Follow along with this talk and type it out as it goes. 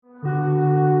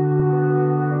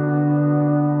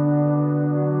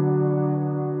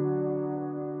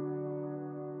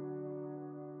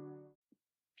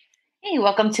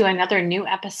welcome to another new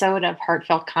episode of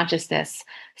Heartfelt Consciousness.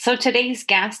 So today's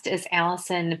guest is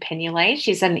Allison Pignolet.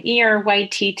 She's an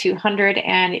ERYT 200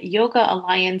 and Yoga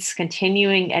Alliance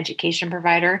continuing education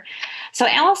provider. So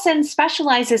Allison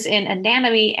specializes in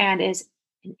anatomy and is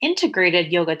an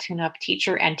integrated yoga tune-up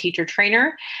teacher and teacher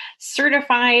trainer,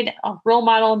 certified role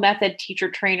model method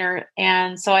teacher trainer.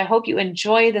 And so I hope you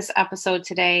enjoy this episode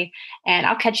today, and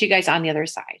I'll catch you guys on the other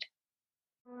side.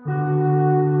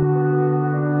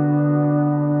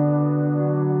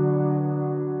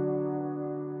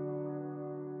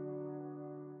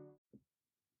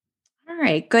 All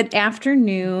right. Good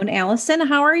afternoon, Allison.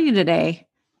 How are you today?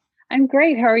 I'm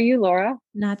great. How are you, Laura?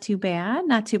 Not too bad.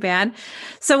 Not too bad.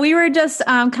 So we were just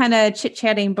kind of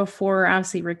chit-chatting before,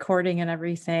 obviously, recording and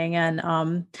everything.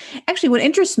 And actually, what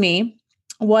interests me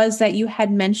was that you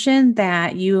had mentioned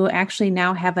that you actually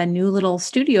now have a new little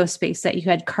studio space that you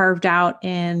had carved out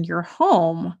in your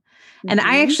home. And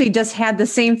I actually just had the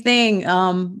same thing.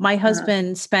 My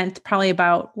husband spent probably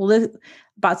about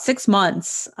 6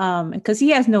 months because he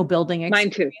has no building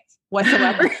experience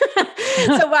whatsoever.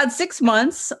 So about 6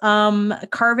 months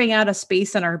carving out a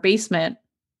space in our basement.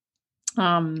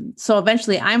 So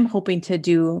eventually I'm hoping to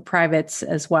do privates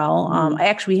as well.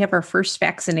 We have our first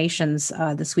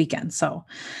vaccinations this weekend. So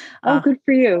good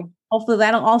for you. Hopefully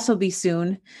that'll also be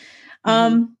soon.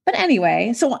 But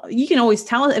anyway, so you can always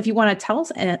tell us if you want to tell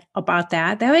us about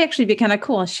that. That would actually be kind of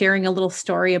cool, sharing a little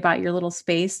story about your little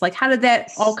space. Like, how did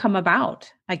that all come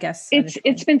about? I guess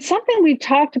it's been something we've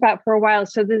talked about for a while.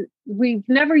 So we've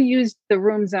never used the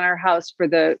rooms in our house for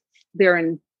their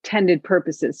intended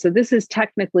purposes. So this is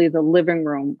technically the living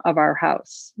room of our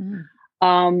house.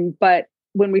 But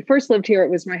when we first lived here, it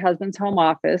was my husband's home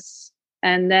office,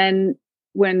 and then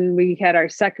when we had our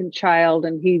second child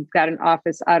and he got an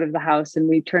office out of the house and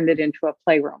we turned it into a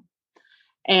playroom.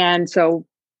 And so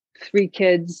 3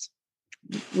 kids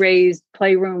raised,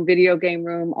 playroom, video game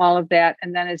room, all of that.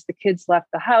 And then as the kids left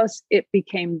the house, it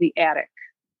became the attic.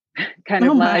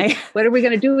 What are we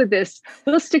going to do with this?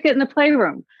 We'll stick it in the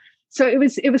playroom. So it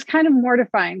was kind of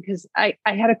mortifying because I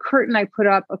had a curtain I put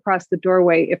up across the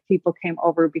doorway if people came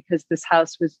over, because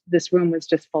this room was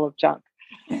just full of junk.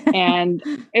 And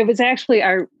it was actually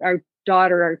our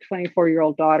daughter, our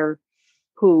 24-year-old daughter,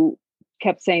 who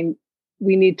kept saying,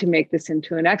 we need to make this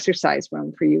into an exercise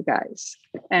room for you guys.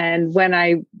 And when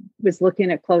I was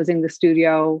looking at closing the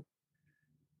studio,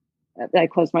 I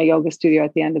closed my yoga studio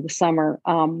at the end of the summer.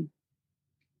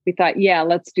 We thought, yeah,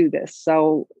 let's do this.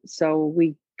 So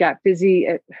we got busy.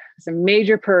 It was a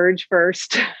major purge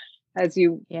first, as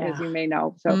you may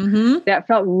know. So that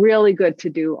felt really good to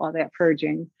do all that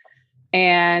purging.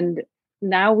 And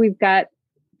now we've got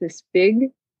this big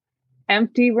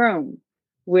empty room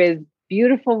with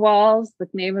beautiful walls. The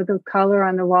name of the color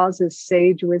on the walls is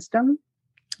Sage Wisdom.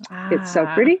 It's so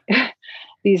pretty.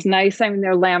 These nice,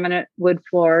 they're laminate wood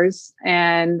floors.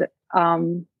 And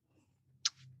my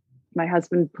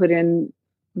husband put in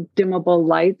dimmable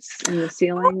lights in the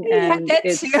ceiling.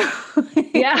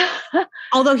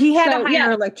 Although he had a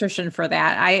hire electrician for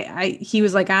that. He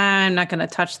was like, I'm not going to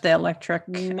touch the electric.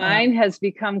 Mine has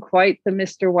become quite the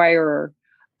Mr. Wirer.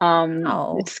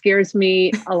 It scares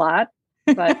me a lot,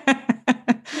 but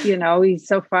he's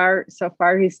so far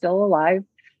he's still alive.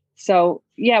 So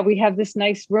we have this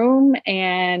nice room,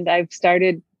 and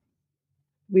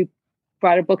we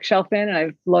brought a bookshelf in and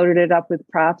I've loaded it up with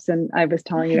props. And I was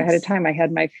telling you ahead of time, I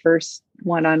had my first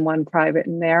one-on-one private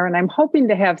in there, and I'm hoping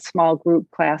to have small group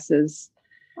classes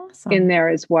in there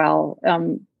as well.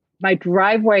 My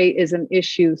driveway is an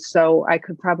issue, so I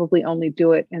could probably only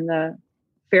do it in the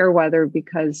fair weather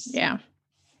because I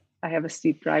have a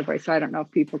steep driveway. So I don't know if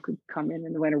people could come in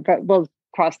the winter, but we'll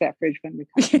cross that bridge when we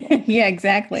come. Yeah,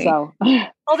 exactly. So,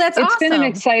 that's it's been an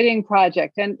exciting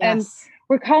project, and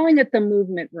we're calling it the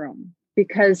movement room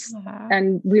because,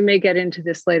 and we may get into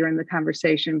this later in the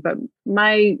conversation, but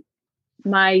my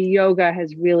yoga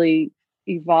has really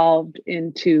evolved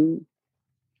into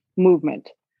movement.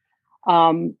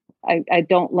 I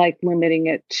don't like limiting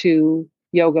it to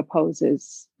yoga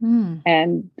poses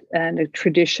and a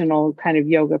traditional kind of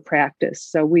yoga practice.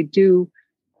 So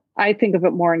I think of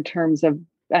it more in terms of,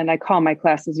 and I call my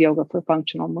classes yoga for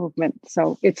functional movement.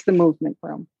 So it's the movement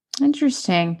room.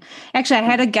 Interesting. Actually, I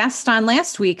had a guest on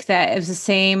last week that is the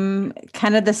same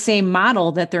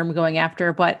model that they're going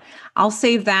after, but I'll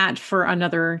save that for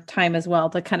another time as well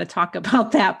to kind of talk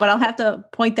about that, but I'll have to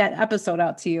point that episode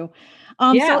out to you.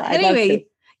 So anyway,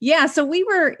 so we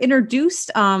were introduced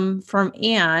from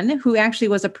Anne, who actually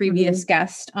was a previous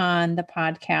guest on the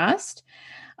podcast.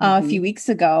 a few weeks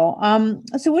ago.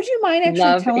 So would you mind actually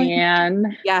Love telling?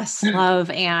 Anne. Yes, love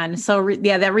Anne. So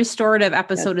yeah, that restorative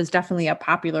episode is definitely a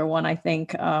popular one. I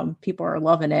think people are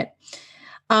loving it.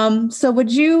 So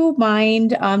would you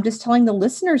mind just telling the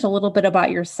listeners a little bit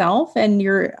about yourself and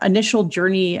your initial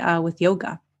journey with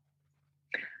yoga?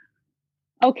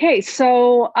 Okay,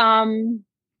 so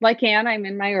like Anne, I'm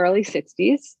in my early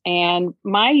 60s, and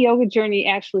my yoga journey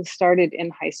actually started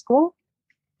in high school.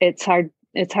 It's hard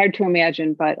to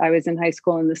imagine, but I was in high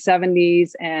school in the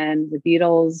 70s, and the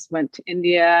Beatles went to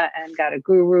India and got a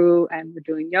guru and were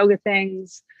doing yoga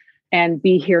things. And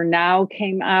Be Here Now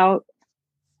came out,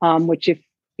 which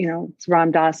it's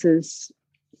Ram Dass's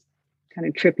kind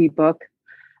of trippy book.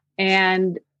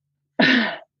 And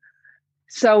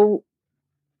so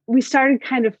we started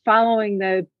kind of following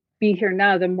the Be Here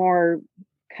Now, the more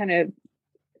kind of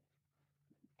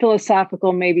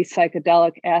philosophical, maybe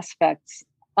psychedelic aspects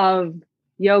of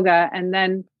yoga. And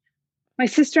then my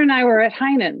sister and I were at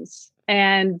Heinen's,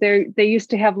 and they used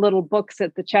to have little books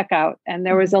at the checkout. And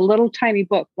there was a little tiny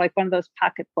book, like one of those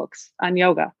pocket books on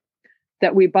yoga,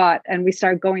 that we bought, and we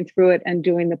started going through it and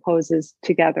doing the poses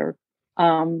together.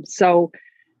 So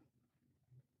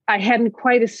I hadn't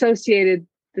quite associated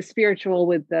the spiritual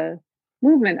with the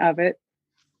movement of it.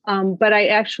 But I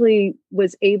actually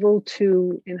was able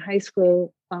to, in high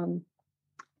school,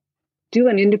 do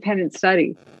an independent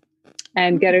study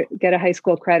and get a high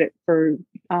school credit for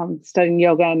studying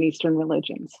yoga and Eastern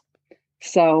religions.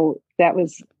 So that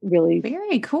was really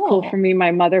very cool for me.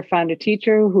 My mother found a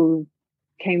teacher who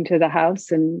came to the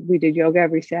house, and we did yoga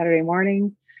every Saturday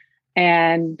morning.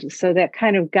 And so that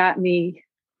kind of got me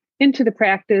into the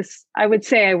practice. I would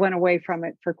say I went away from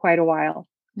it for quite a while.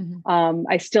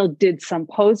 I still did some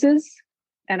poses,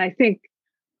 and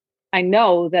I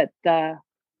know that the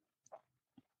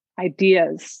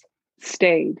ideas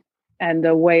stayed and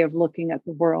the way of looking at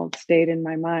the world stayed in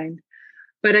my mind.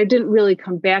 But I didn't really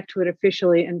come back to it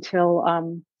officially until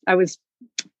I was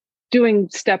doing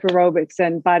step aerobics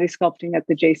and body sculpting at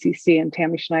the JCC, and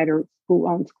Tammy Schneider, who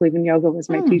owns Cleveland Yoga, was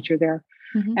my teacher there.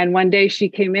 And one day she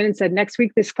came in and said, "Next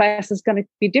week, this class is going to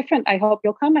be different. I hope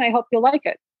you'll come, and I hope you'll like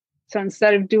it." So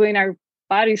instead of doing our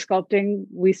body sculpting,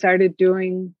 we started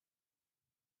doing,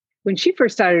 when she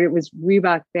first started, it was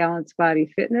Reebok Balance Body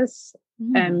Fitness,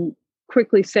 and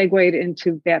quickly segued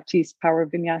into Baptiste Power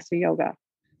Vinyasa Yoga.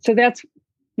 So that's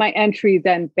my entry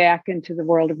then back into the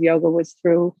world of yoga, was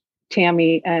through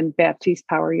Tammy and Baptiste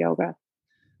Power Yoga,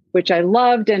 which I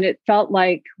loved. And it felt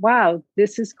like, wow,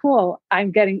 this is cool.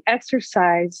 I'm getting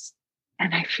exercise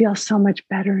and I feel so much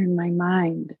better in my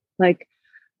mind. Like,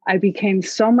 I became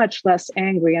so much less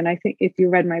angry. And I think if you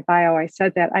read my bio, I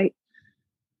said that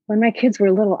when my kids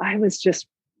were little, I was just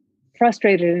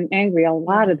frustrated and angry a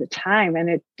lot of the time. And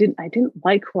I didn't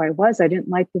like who I was. I didn't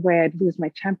like the way I'd lose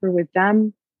my temper with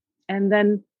them. And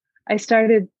then I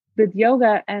started with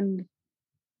yoga, and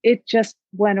it just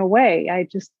went away. I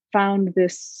just found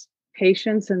this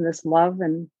patience and this love.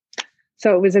 And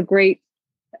so it was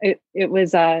it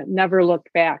was a never look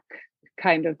back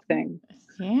kind of thing.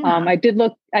 Yeah. I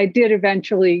did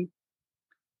eventually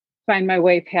find my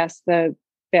way past the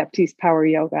Baptiste Power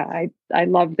Yoga. I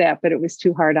loved that, but it was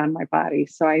too hard on my body.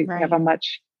 So I have a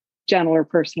much gentler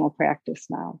personal practice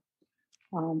now.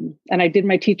 And I did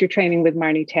my teacher training with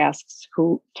Marnie Task,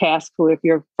 who, if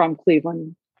you're from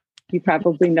Cleveland, you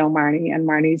probably know Marnie, and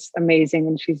Marnie's amazing,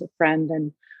 and she's a friend.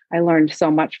 And I learned so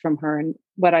much from her. And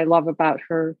what I love about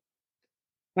her,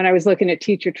 when I was looking at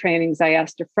teacher trainings, I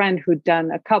asked a friend who'd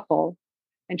done a couple,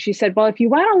 and she said, well, if you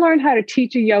want to learn how to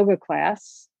teach a yoga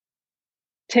class,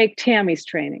 take Tammy's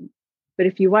training. But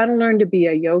if you want to learn to be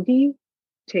a yogi,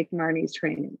 take Marnie's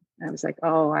training. And I was like,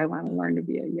 oh, I want to learn to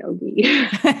be a yogi.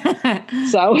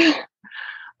 So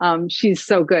she's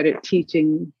so good at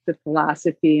teaching the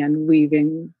philosophy and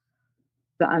weaving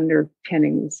the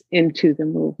underpinnings into the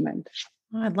movement.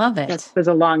 I love it. That was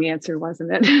a long answer,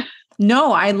 wasn't it?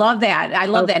 No, I love that. I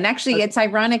love that. And actually, it's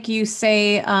ironic you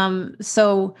say,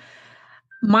 so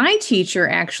my teacher,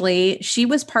 actually, she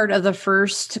was part of the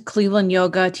first Cleveland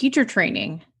Yoga teacher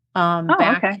training.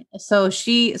 Back. Okay. So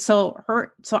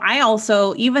I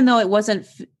also, even though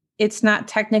it's not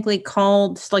technically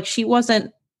called, like, she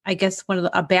wasn't, I guess,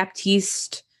 a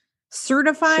Baptiste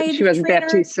certified. She wasn't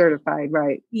Baptiste certified,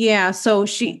 right? Yeah. So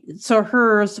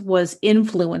hers was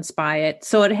influenced by it.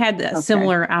 So it had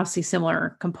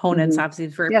similar components. Obviously,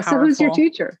 it's very powerful. So who's your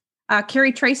teacher?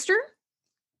 Carrie Traister.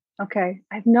 Okay,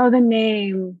 I know the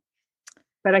name,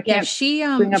 but I can't. She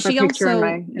she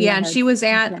also she was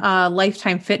at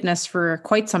Lifetime Fitness for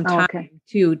quite some time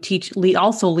to teach.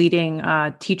 Also leading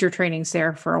teacher trainings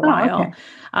there for a while.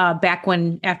 Back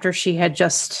after she had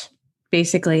just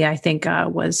basically, I think,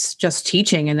 was just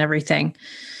teaching and everything.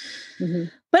 Mm-hmm.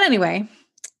 But anyway,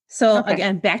 so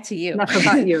again, back to you. Enough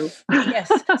about you. Yes.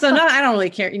 So no, I don't really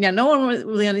care. No one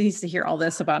really needs to hear all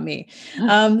this about me.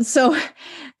 So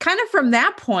kind of from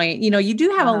that point, you do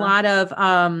have a lot of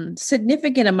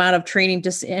significant amount of training,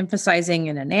 just emphasizing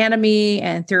in anatomy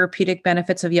and therapeutic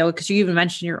benefits of yoga. Cause you even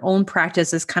mentioned your own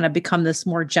practice has kind of become this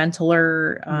more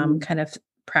gentler kind of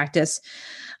practice.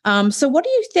 So what do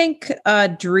you think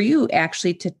drew you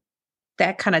actually to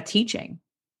that kind of teaching?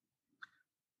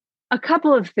 A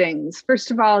couple of things.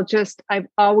 First of all, I've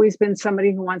always been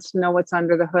somebody who wants to know what's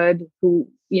under the hood, who,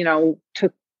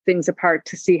 took things apart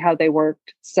to see how they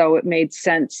worked. So it made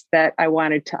sense that I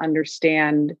wanted to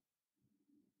understand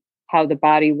how the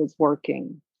body was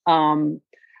working. During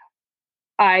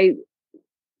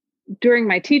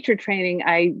my teacher training,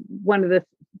 one of the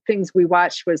things we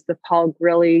watched was the Paul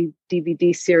Grilly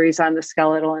DVD series on the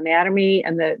skeletal anatomy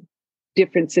and the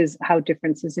how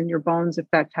differences in your bones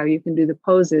affect how you can do the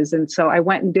poses. And so I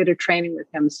went and did a training with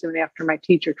him soon after my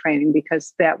teacher training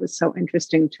because that was so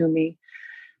interesting to me.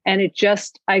 And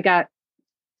I got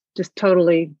just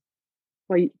totally,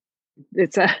 well,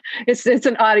 it's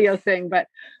an audio thing, but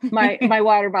my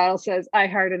water bottle says I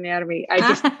Heart Anatomy. I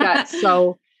just got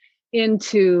so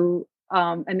into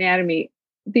anatomy.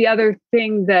 The other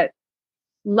thing that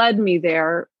led me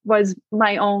there was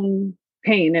my own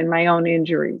pain and my own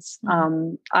injuries.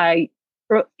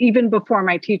 Even before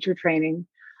my teacher training,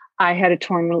 I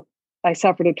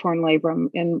suffered a torn labrum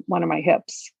in one of my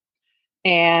hips.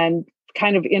 And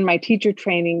kind of in my teacher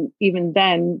training, even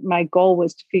then, my goal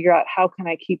was to figure out how can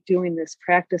I keep doing this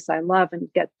practice I love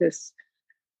and get this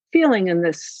feeling and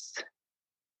this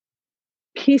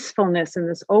peacefulness and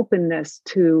this openness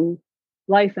to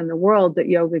life and the world that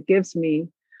yoga gives me,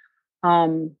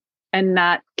 and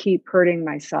not keep hurting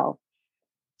myself.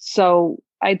 So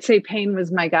I'd say pain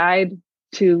was my guide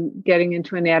to getting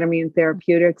into anatomy and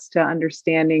therapeutics, to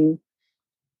understanding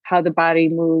how the body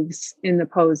moves in the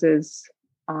poses.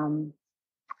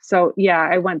 So yeah,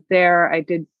 I went there. I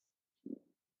did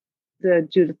the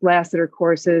Judith Lassiter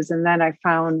courses, and then I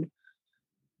found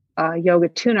Yoga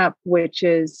Tune-Up, which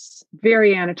is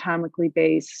very anatomically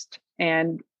based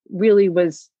and really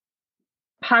was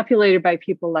populated by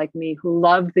people like me who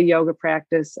loved the yoga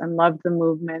practice and loved the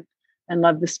movement and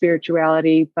loved the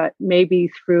spirituality, but maybe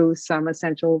through some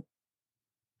essential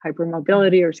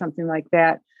hypermobility or something like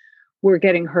that, we're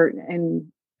getting hurt in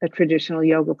a traditional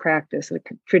yoga practice, a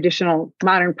traditional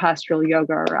modern postural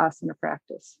yoga or asana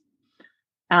practice.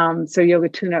 So Yoga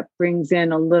Tune-Up brings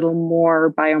in a little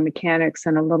more biomechanics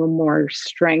and a little more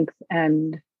strength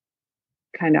and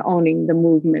kind of owning the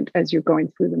movement as you're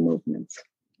going through the movements.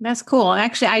 That's cool.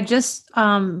 Actually, I just,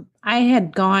 I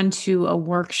had gone to a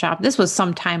workshop. This was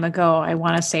some time ago. I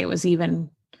want to say it was even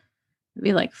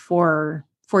maybe like four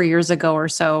years ago or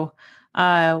so,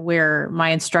 where my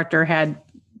instructor had,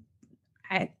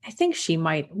 I think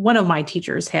one of my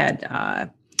teachers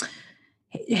had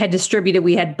distributed,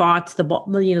 we had bought the ball,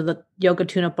 the Yoga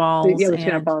Tune-Up balls. The Yoga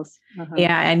Tune-Up balls. Uh-huh.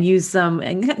 Yeah. And used them.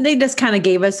 And they just kind of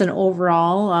gave us an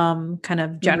overall, kind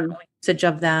of general usage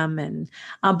of them. And,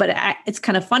 but it's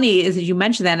kind of funny as you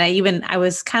mentioned that. And I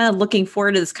was kind of looking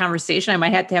forward to this conversation. I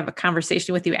might have to have a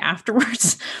conversation with you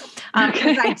afterwards.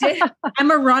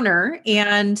 I'm a runner,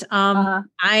 and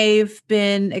I've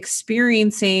been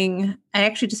experiencing, I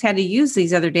actually just had to use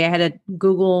these the other day. I had to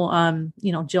Google,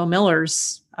 Jill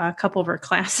Miller's a couple of her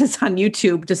classes on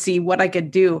YouTube to see what I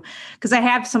could do. Cause I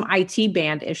have some IT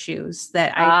band issues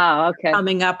that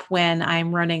coming up when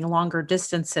I'm running longer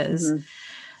distances. Mm-hmm.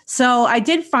 So I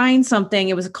did find something.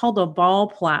 It was called a ball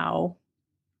plow.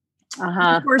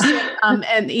 Of course,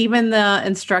 and even the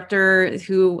instructor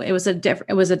it was a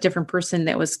different person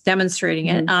that was demonstrating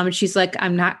it. She's like,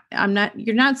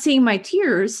 you're not seeing my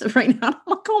tears right now. I'm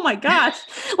like, oh my gosh,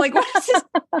 like, what is this?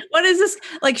 What is this?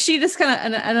 Like, she just kind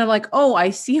of, and I'm like, oh, I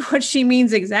see what she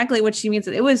means, exactly what she means.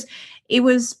 It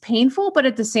was painful, but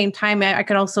at the same time, I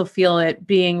could also feel it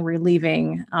being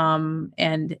relieving,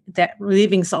 and that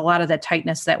relieving a lot of the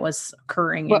tightness that was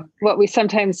occurring. What we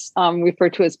sometimes refer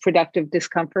to as productive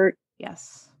discomfort.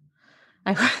 Yes.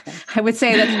 I would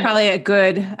say that's probably a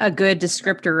good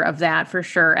descriptor of that for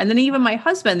sure. And then even my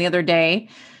husband the other day,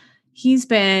 he's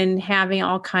been having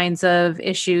all kinds of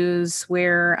issues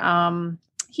where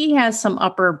he has some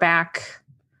upper back.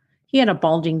 He had a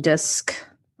bulging disc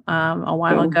a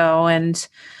while ago, and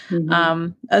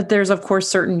there's of course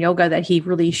certain yoga that he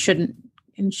really shouldn't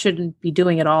be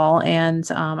doing at all. And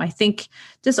I think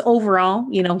just overall,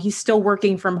 he's still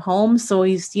working from home, so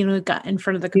he's got in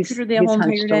front of the computer the whole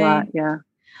entire day. Yeah.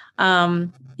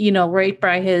 right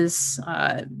by his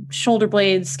shoulder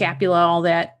blades, scapula, all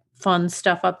that fun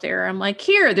stuff up there. I'm like,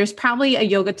 there's probably a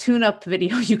yoga tune-up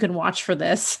video you can watch for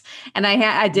this. And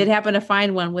I did happen to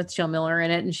find one with Jill Miller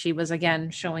in it. And she was,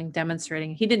 again,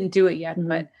 demonstrating. He didn't do it yet,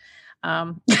 but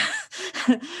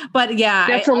but yeah,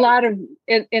 that's a lot of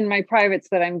in my privates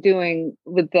that I'm doing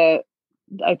with I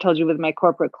told you with my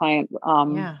corporate client.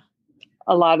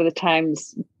 A lot of the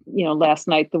times, last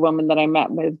night, the woman that I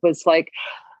met with was like,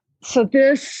 so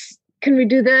can we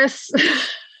do this?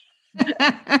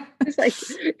 It's like,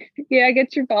 yeah,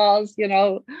 get your balls,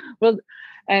 well,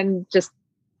 and just,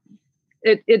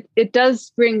 it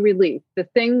does bring relief.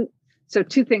 So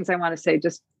two things I want to say,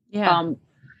 just,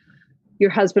 your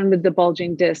husband with the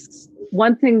bulging discs.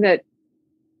 One thing that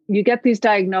you get these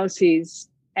diagnoses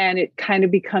and it kind of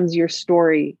becomes your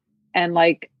story. And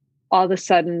like, all of a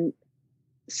sudden,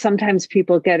 sometimes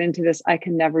people get into this, I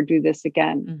can never do this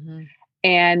again. Mm-hmm.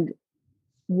 And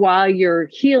while you're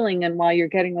healing and while you're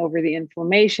getting over the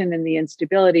inflammation and the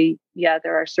instability,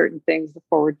 there are certain things, the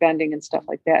forward bending and stuff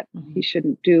like that, he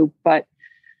shouldn't do. But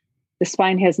the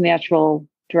spine has natural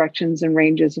directions and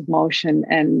ranges of motion,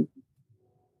 and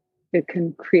it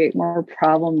can create more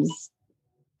problems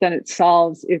than it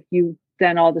solves if you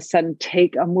then all of a sudden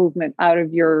take a movement out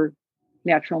of your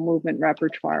natural movement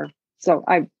repertoire. So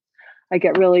I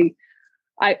get really,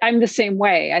 I'm the same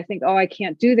way. I think, I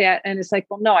can't do that. And it's like,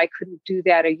 well, no, I couldn't do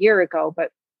that a year ago,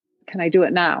 but can I do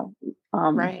it now?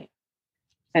 Right.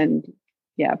 And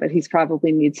but he's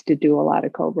probably needs to do a lot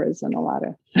of cobras and a lot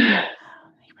of,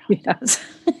 he does.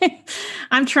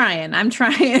 I'm trying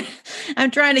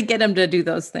to get him to do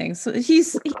those things. So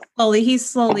he's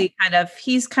slowly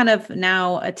kind of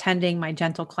now attending my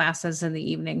gentle classes in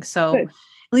the evening. So good.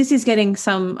 At least he's getting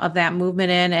some of that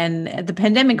movement in, and the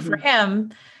pandemic for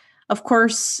him, of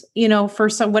course, for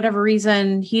whatever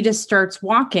reason, he just starts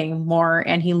walking more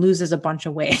and he loses a bunch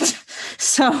of weight.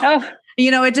 So,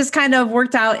 it just kind of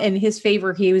worked out in his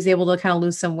favor. He was able to kind of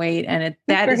lose some weight, and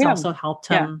that has also helped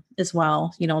him as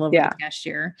well, over the past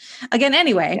year. Again,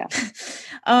 anyway. Yeah.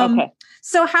 Okay.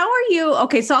 So how are you?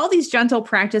 Okay. So all these gentle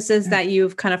practices that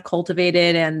you've kind of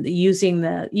cultivated and using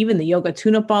even the yoga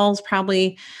tune-up balls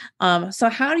probably. So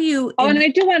how do you? And I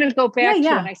do want to go back to,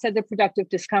 and I said the productive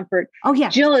discomfort. Oh yeah.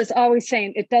 Jill is always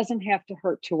saying it doesn't have to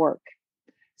hurt to work.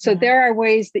 So there are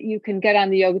ways that you can get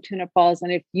on the yoga tune-up balls.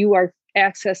 And if you are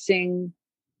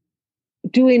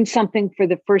doing something for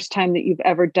the first time that you've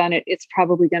ever done it, it's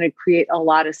probably going to create a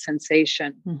lot of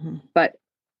sensation. Mm-hmm. But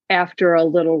after a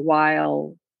little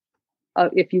while,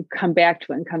 if you come back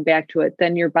to it,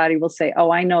 then your body will say,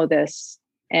 oh, I know this.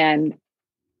 And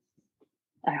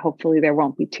hopefully there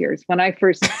won't be tears. When I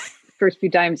first few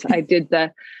times I did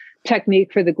the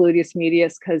technique for the gluteus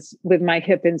medius, because with my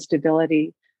hip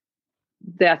instability,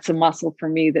 that's a muscle for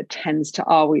me that tends to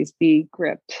always be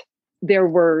gripped. There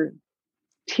were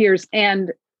tears.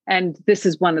 And this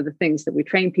is one of the things that we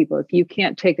train people. If you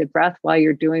can't take a breath while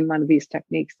you're doing one of these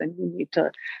techniques, then you need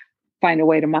to find a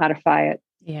way to modify it.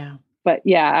 Yeah. But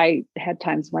I had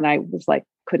times when I was like,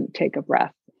 couldn't take a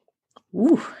breath.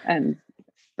 Ooh.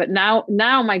 But now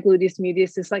my gluteus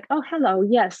medius is like, oh, hello.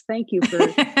 Yes. Thank you for,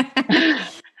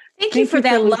 thank you for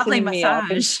that lovely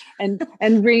massage and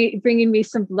bringing me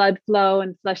some blood flow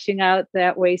and flushing out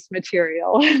that waste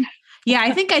material. Yeah,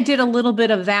 I think I did a little bit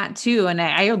of that too. And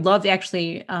I would love to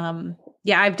actually, I've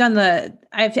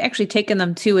actually taken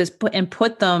them too,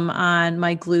 put them on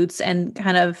my glutes and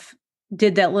kind of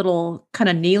did that little kind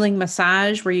of kneeling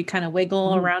massage where you kind of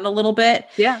wiggle around a little bit.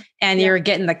 Yeah. And you're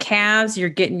getting the calves, you're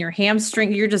getting your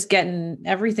hamstring, you're just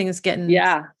everything is getting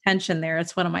tension there.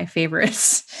 It's one of my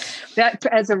favorites. That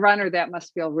as a runner, that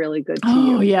must feel really good to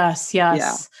you. Oh, yes.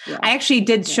 Yeah. I actually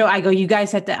did show, you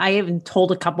guys I even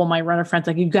told a couple of my runner friends,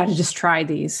 like, you got to just try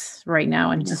these right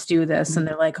now and just do this. And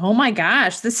they're like, oh my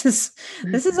gosh, this is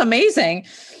amazing.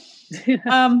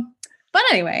 But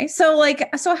anyway, so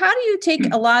how do you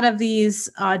take a lot of these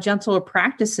gentler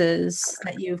practices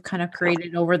that you've kind of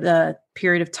created over the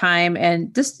period of time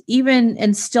and just even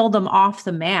instill them off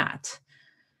the mat?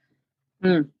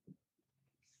 Well,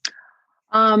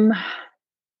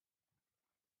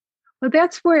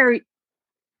 that's where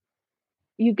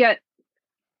you get.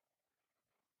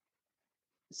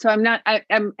 So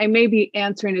I may be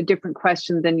answering a different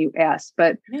question than you asked,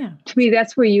 but to me,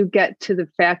 that's where you get to the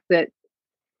fact that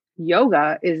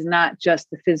yoga is not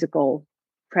just the physical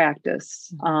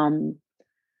practice.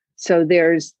 So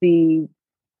there's the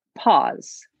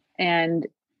pause, and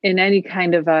in any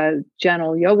kind of a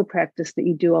gentle yoga practice that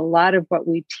you do, a lot of what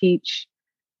we teach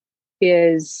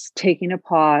is taking a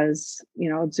pause,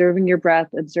 observing your breath,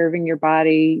 observing your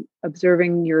body,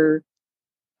 observing your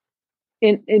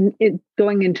in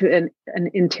going into an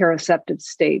interoceptive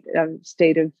state, a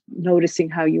state of noticing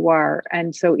how you are.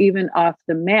 And so even off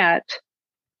the mat,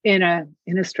 in a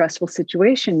stressful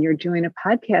situation, you're doing a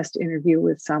podcast interview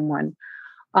with someone,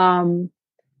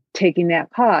 taking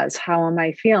that pause. How am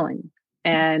I feeling?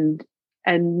 And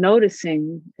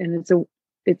noticing. And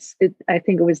I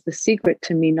think it was the secret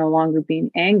to me no longer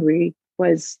being angry,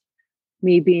 was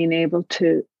me being able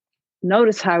to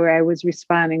notice how I was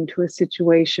responding to a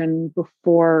situation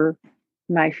before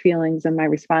my feelings and my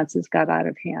responses got out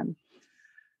of hand.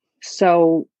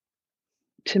 So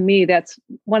to me, that's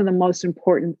one of the most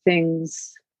important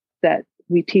things that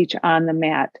we teach on the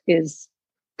mat, is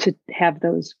to have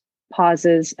those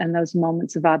pauses and those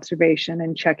moments of observation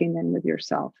and checking in with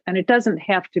yourself. And it doesn't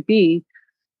have to be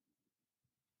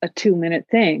a 2-minute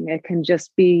thing. It can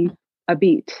just be a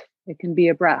beat. It can be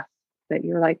a breath that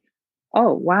you're like,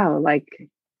 oh, wow. Like,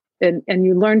 and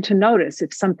you learn to notice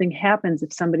if something happens,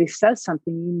 if somebody says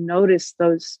something, you notice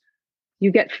those,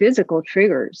 you get physical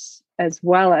triggers as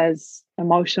well as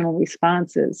emotional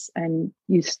responses. And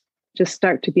you just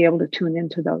start to be able to tune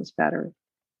into those better.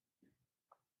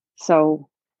 So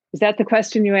is that the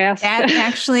question you asked? That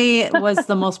actually was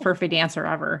the most perfect answer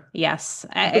ever. Yes.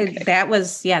 Okay. That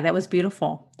was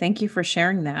beautiful. Thank you for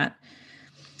sharing that.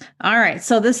 All right.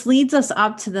 So this leads us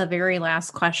up to the very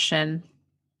last question.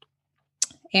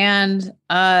 And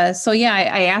I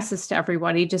asked this to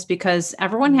everybody just because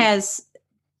everyone has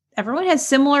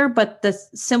similar but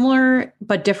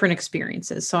different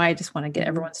experiences. So I just want to get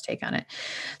everyone's take on it.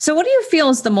 So what do you feel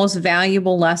is the most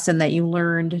valuable lesson that you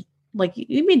learned, like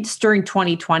even during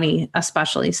 2020,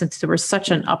 especially since there was such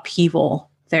an upheaval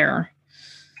there?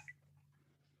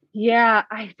 Yeah,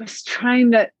 I was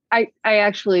trying to, I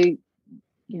actually,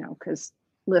 because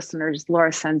listeners,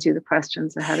 Laura sends you the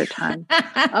questions ahead of time.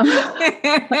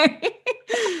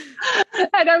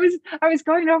 And I was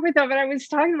going over them, and I was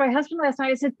talking to my husband last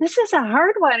night. I said, this is a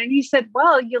hard one. And he said,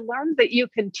 well, you learned that you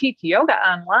can teach yoga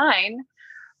online.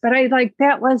 But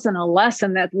that wasn't a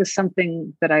lesson. That was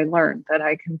something that I learned, that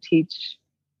I can teach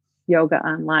yoga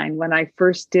online. When I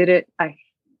first did it, I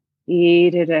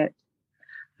hated it.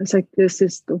 I was like, this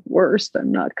is the worst.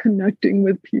 I'm not connecting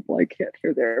with people. I can't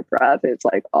hear their breath. It's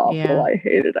like awful. Yeah. I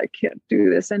hate it. I can't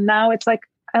do this. And now it's like,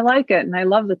 I like it and I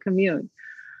love the commute.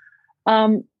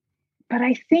 But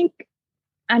I think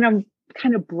on a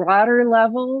kind of broader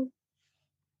level,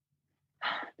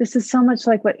 this is so much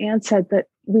like what Anne said, that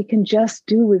we can just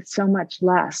do with so much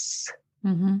less.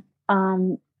 Mm-hmm.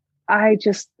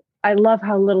 I love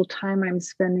how little time I'm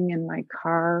spending in my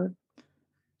car.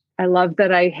 I love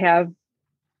that I have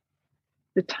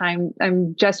the time.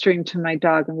 I'm gesturing to my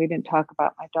dog, and we didn't talk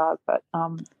about my dog, but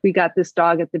we got this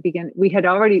dog at the beginning. We had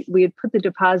put the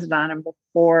deposit on him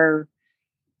before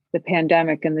the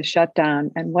pandemic and the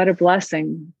shutdown, and what a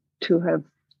blessing to have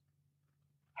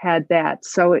had that.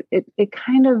 So it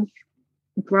kind of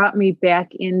brought me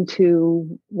back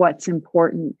into what's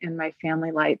important in my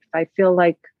family life. I feel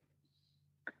like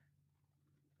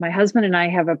my husband and I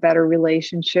have a better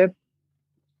relationship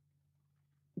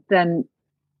than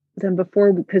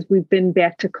before, because we've been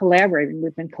back to collaborating.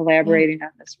 We've been collaborating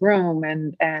on this room,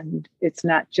 and it's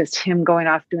not just him going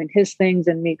off doing his things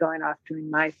and me going off doing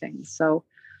my things. So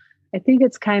I think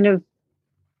it's kind of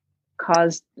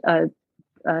caused a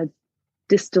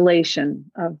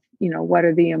distillation of, what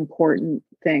are the important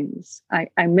things.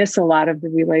 I miss a lot of the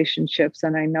relationships,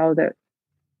 and I know that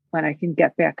when I can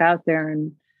get back out there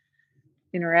and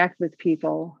interact with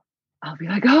people, I'll be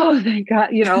like, oh, thank God.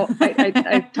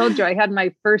 I told you I had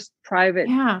my first private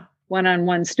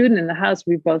one-on-one student in the house.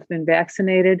 We've both been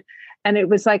vaccinated. And it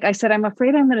was like, I said, I'm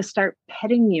afraid I'm going to start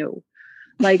petting you.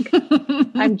 Like,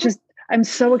 I'm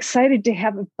so excited to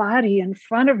have a body in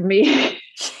front of me.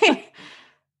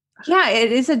 Yeah,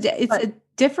 it's a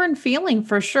different feeling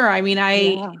for sure. I mean,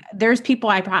 there's people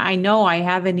I know I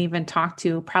haven't even talked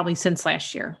to probably since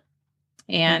last year.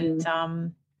 And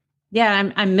I'm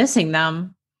missing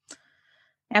them.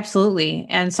 Absolutely.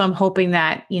 And so I'm hoping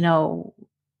that,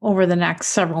 over the next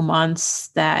several months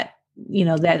that,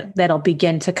 that'll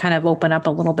begin to kind of open up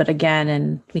a little bit again,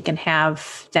 and we can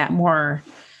have that more,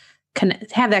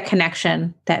 have that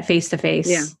connection, that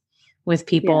face-to-face with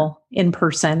people in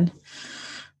person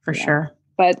for sure.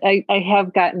 But I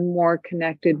have gotten more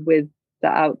connected with the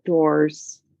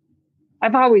outdoors.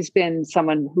 I've always been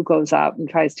someone who goes out and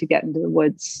tries to get into the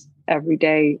woods every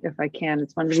day if I can.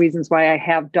 It's one of the reasons why I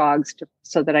have dogs,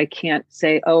 so that I can't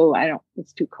say, oh,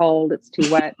 it's too cold, it's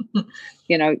too wet.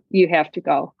 You have to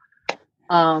go.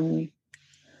 And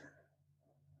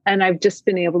I've just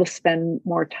been able to spend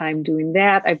more time doing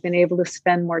that. I've been able to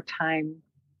spend more time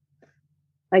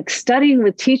like studying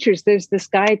with teachers. There's this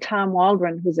guy, Tom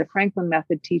Waldron, who's a Franklin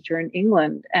Method teacher in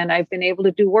England. And I've been able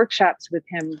to do workshops with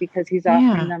him because he's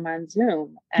offering them on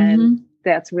Zoom. And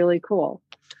that's really cool.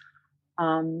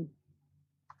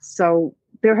 So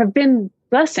there have been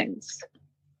blessings.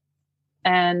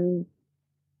 And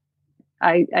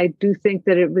I do think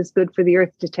that it was good for the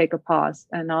earth to take a pause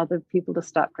and all the people to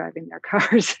stop driving their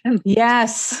cars.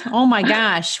 Yes. Oh my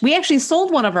gosh. We actually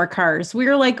sold one of our cars. We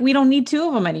were like, we don't need two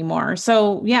of them anymore.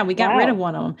 So yeah, we got rid of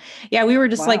one of them. Yeah. We were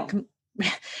just like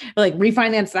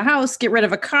refinance the house, get rid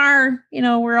of a car.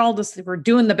 We're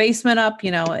doing the basement up,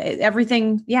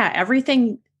 everything. Yeah.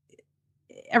 Everything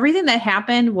that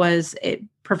happened it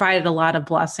provided a lot of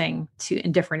blessing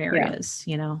in different areas,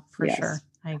 for sure.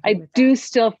 I do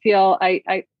still feel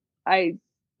I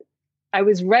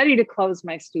was ready to close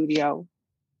my studio,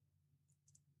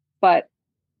 but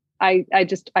I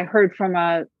heard from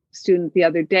a student the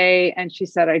other day, and she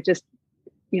said, I just,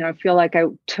 feel like I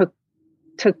took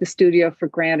the studio for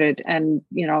granted, and,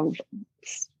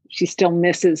 she still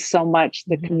misses so much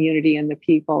the community and the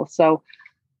people. So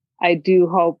I do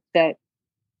hope that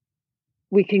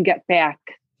we can get back.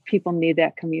 People need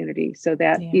that community, so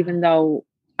that even though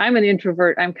I'm an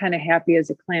introvert, I'm kind of happy as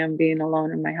a clam being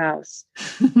alone in my house.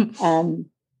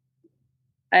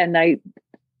 And I,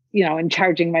 and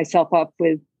charging myself up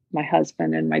with my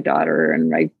husband and my daughter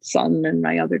and my son and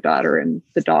my other daughter and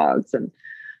the dogs and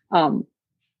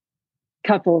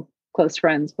couple close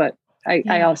friends. But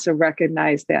I also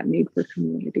recognize that need for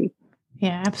community.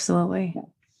 Yeah, absolutely. Yeah.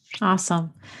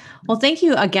 Awesome. Well, thank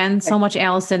you again so much,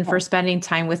 Allison, for spending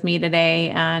time with me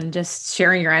today and just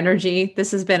sharing your energy.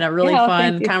 This has been a really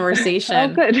fun conversation.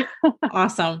 Oh, good.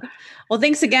 Awesome. Well,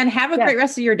 thanks again. Have a great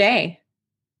rest of your day.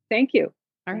 Thank you.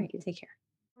 All right. Take care.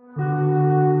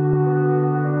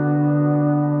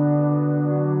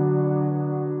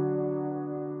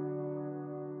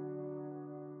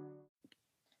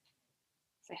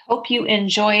 I hope you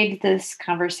enjoyed this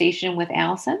conversation with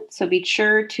Allison. So be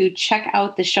sure to check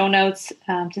out the show notes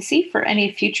to see for any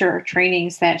future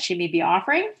trainings that she may be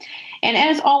offering. And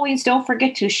as always, don't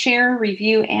forget to share,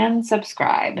 review, and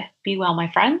subscribe. Be well,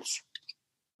 my friends.